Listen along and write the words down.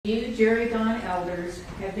You, Jerry Don Elders,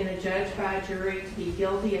 have been adjudged by a jury to be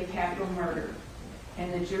guilty of capital murder,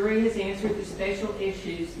 and the jury has answered the special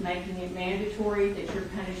issues, making it mandatory that your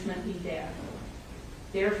punishment be death.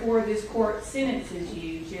 Therefore, this court sentences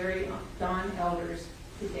you, Jerry Don Elders,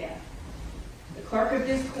 to death. The clerk of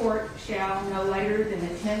this court shall, no later than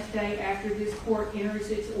the 10th day after this court enters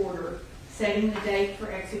its order, setting the date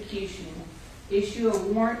for execution, issue a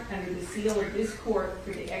warrant under the seal of this court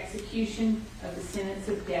for the execution of the sentence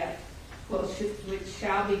of death, which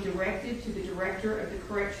shall be directed to the Director of the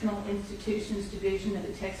Correctional Institutions Division of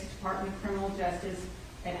the Texas Department of Criminal Justice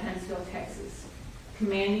at Huntsville, Texas,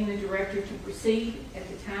 commanding the Director to proceed at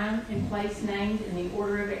the time and place named in the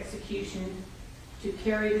order of execution to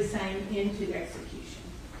carry the same into execution.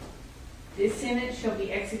 This sentence shall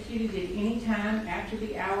be executed at any time after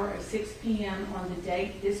the hour of 6 p.m. on the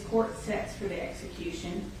date this court sets for the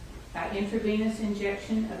execution by intravenous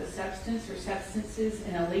injection of a substance or substances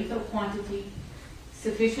in a lethal quantity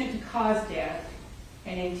sufficient to cause death,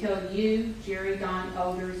 and until you, Jerry Don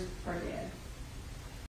Elders, are dead.